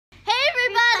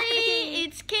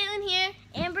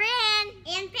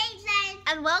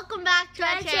back to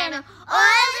our channel,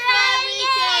 Oils for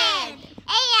Everything!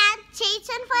 And stay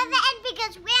tuned for the end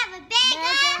because we have a big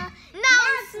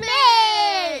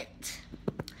announcement!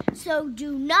 So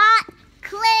do not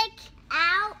click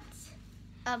out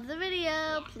of the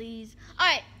video, please.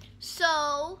 Alright,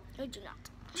 so no, do not.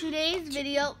 Today's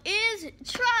video is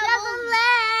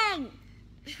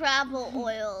travel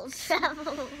oils.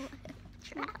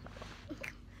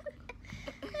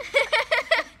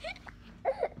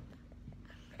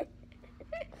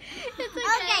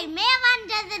 Okay, move on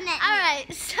to the next.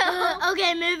 Alright, so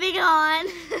okay, moving on.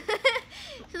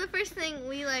 So the first thing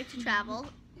we like to travel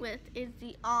with is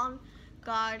the On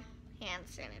Guard hand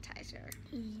sanitizer.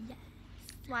 Yes.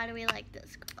 Why do we like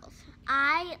this, girls?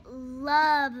 I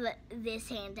love this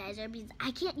sanitizer because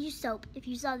I can't use soap. If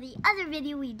you saw the other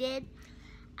video we did,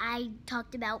 I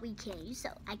talked about we can't use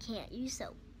soap. I can't use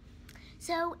soap.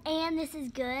 So, and this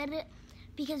is good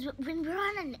because when we're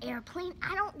on an airplane,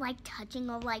 I don't like touching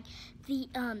all like the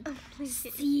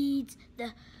seats,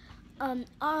 the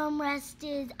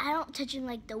armrests. I don't touching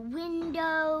like the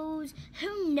windows.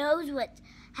 Who knows what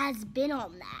has been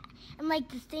on that? And like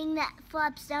the thing that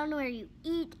flaps down where you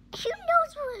eat. Who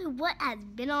knows what has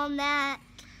been on that?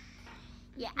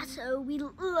 Yeah, so we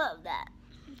love that.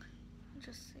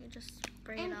 You just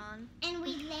spray it on. And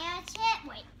we layered it.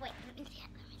 Wait, let me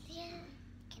see it.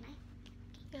 Can I?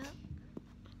 Yeah.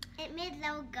 It made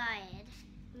so good.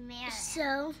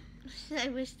 So I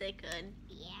wish they could.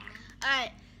 Yeah.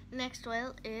 Alright, next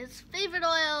oil is favorite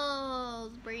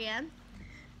oils, Brienne.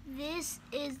 This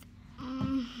is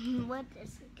what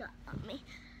this got on me.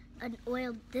 An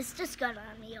oil. This just got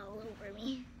on me all over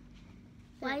me.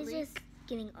 Why is this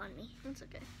getting on me? That's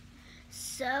okay.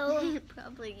 So you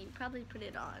probably put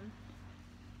it on.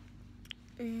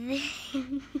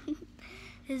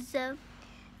 So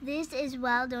this is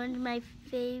Wild Orange, my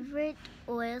favorite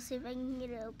oil. See if I can get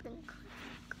it open.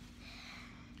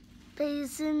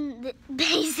 Basin.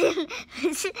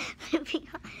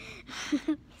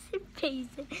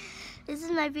 This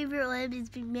is my favorite oil because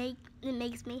it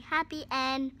makes me happy,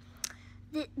 and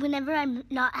whenever I'm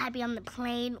not happy on the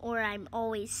plane or I'm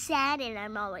always sad and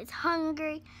I'm always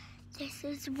hungry, this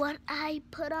is what I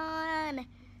put on.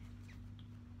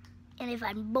 And if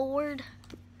I'm bored,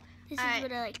 this is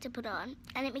what I like to put on,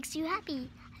 and it makes you happy.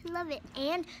 I love it.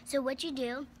 And so what you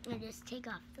do, you just take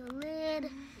off the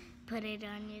lid, put it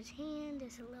on your hand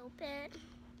just a little bit.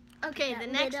 Okay, the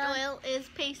next oil is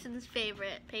Payson's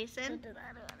favorite. Payson?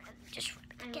 Just rub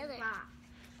it together.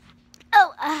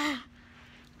 Oh,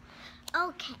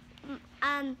 okay.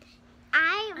 My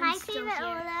favorite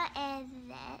oil is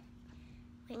that.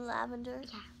 Lavender?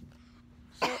 Yeah.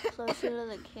 So closer to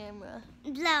the camera.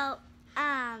 So,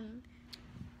 I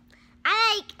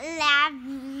like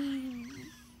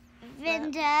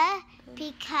lavender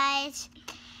because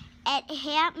it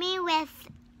helped me with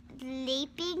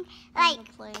sleeping. Like, on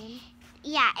the plane.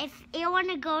 Yeah, if you want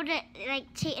to go to,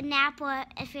 like, take a nap or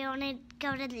if you want to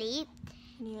go to sleep.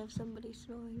 And you have somebody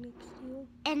snoring next to you.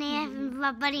 And you have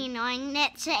somebody snoring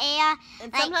next to you.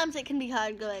 And sometimes it can be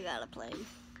hard going on a plane.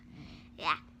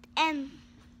 Yeah. And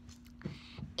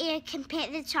you can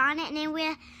put this on it and then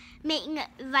we're making it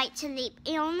right to sleep.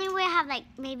 You only will have, like,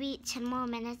 maybe 10 more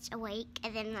minutes awake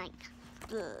and then, like...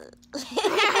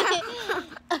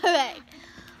 Alright.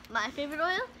 My favorite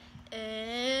oil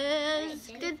is...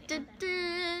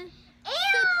 Ew!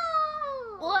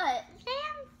 What?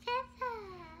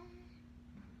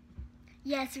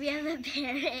 Yes, we have a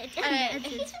parrot. Alright.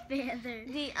 That's its feather.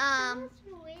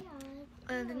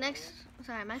 The next,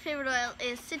 my favorite oil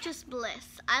is Citrus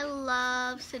Bliss. I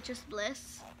love Citrus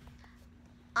Bliss.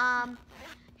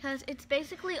 Because it's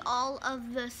basically all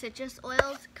of the citrus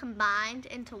oils combined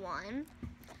into one.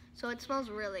 So it smells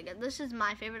really good. This is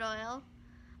my favorite oil.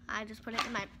 I just put it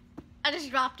in I just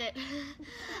dropped it.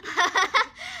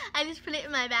 I just put it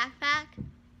in my backpack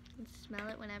and smell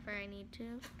it whenever I need to.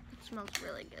 It smells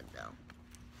really good though.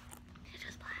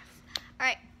 Citrus Bliss.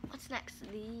 Alright, what's next?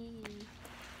 The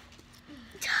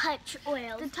Touch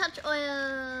oil. The touch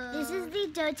oil. This is the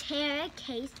dōTERRA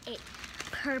case. It's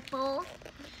purple,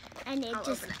 and it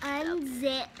just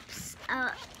unzips.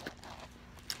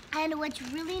 And what's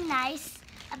really nice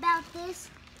about this,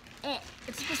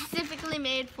 it's specifically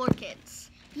made for kids.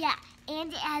 Yeah,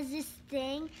 and it has this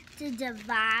thing to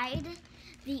divide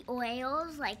the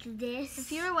oils like this.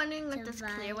 If you were wondering what this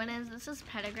clear one is, this is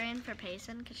Petitgrain for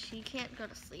Payson because she can't go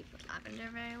to sleep with lavender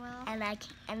very well.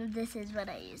 And this is what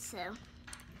I use. So.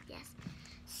 Yes.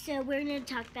 So we're going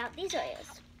to talk about these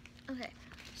oils. Okay.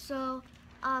 So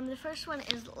the first one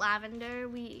is lavender.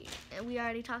 We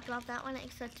already talked about that one,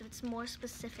 except it's more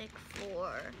specific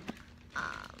for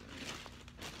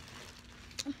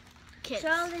kids.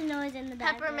 Show the noise in the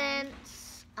background.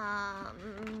 Peppermints.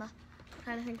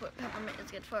 Trying to think what peppermint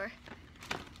is good for.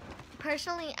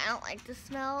 Personally, I don't like the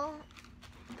smell,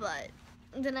 but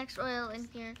the next oil in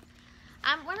here,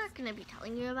 we're not going to be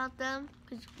telling you about them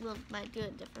because we might do a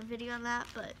different video on that,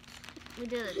 but we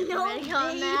did a different video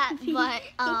on that. But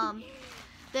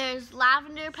there's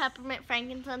lavender, peppermint,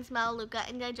 frankincense, melaleuca,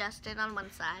 and digestion on one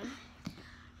side.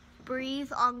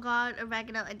 Breathe, on guard,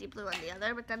 oregano, and deep blue on the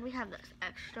other. But then we have this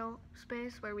extra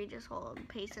space where we just hold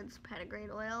patience petitgrain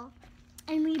oil.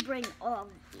 And we bring all of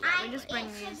these. We just bring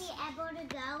it these. should be able to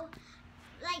go.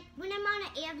 Like when I'm on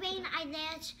an airplane, I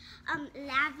latch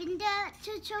lavender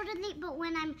to children, but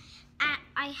when I'm at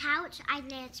my house, I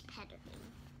latch petitgrain.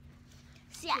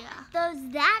 So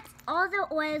that's all the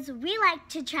oils we like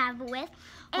to travel with.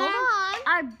 And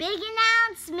our big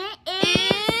announcement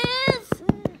is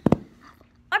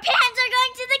our parents are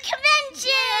going to the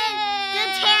convention, the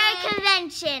dōTERRA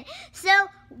convention. So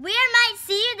we might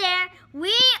see you there.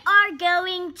 We are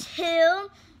going to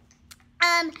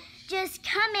just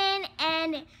come in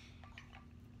and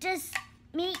just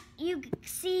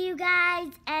see you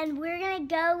guys, and we're gonna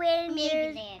go in.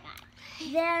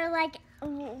 They're like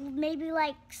maybe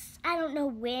like I don't know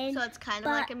when. So it's kind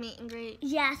of like a meet and greet.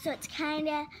 Yeah, so it's kind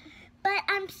of. But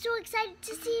I'm so excited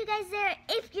to see you guys there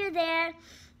if you're there.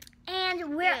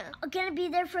 And we're going to be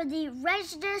there for the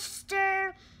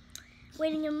register,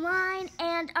 waiting in line.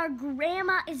 And our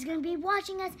grandma is going to be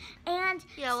watching us. And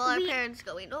our parents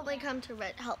go. We normally come to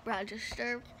help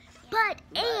register.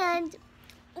 And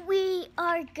we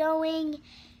are going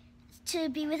to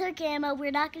be with our grandma.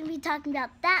 We're not going to be talking about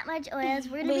that much oils.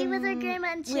 We're going to be with our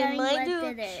grandma and showing what it is. We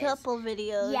might do a couple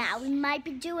videos. Yeah, we might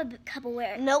do a couple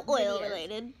no oil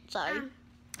related. Sorry.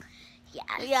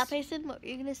 Yeah, Payson, what were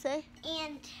you going to say?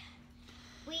 And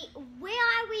where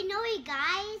are we going,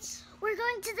 guys? We're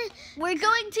going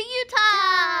to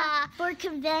Utah for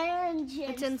convention.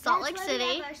 It's in Salt Lake City.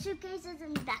 We have our suitcases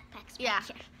and backpacks. Yeah,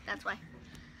 that's why.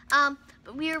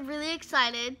 But we are really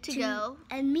excited to go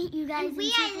and meet you guys. And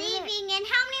we are leaving in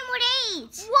how many more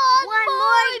days? One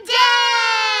more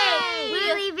day.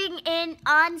 We're leaving in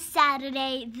on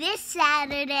Saturday. This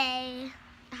Saturday.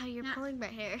 Oh, you're pulling my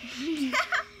hair. There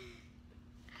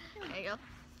you go.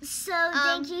 So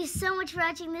thank you so much for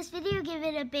watching this video. Give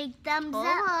it a big thumbs up.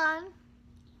 Hold on.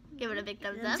 Give it a big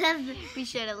thumbs up. Be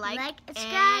sure to like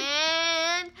subscribe,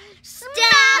 and smash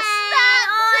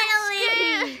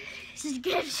that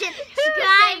subscription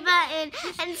button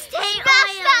and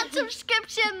smash that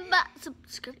subscription button.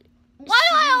 Why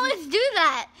do I always do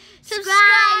that?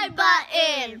 Subscribe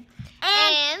button.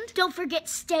 And don't forget,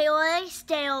 stay oily,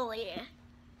 stay oily.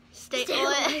 Stay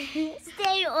oily.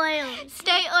 Stay oily.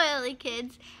 Stay oily,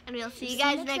 kids. And we'll see you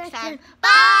guys next time.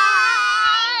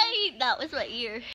 Bye! That was my ear.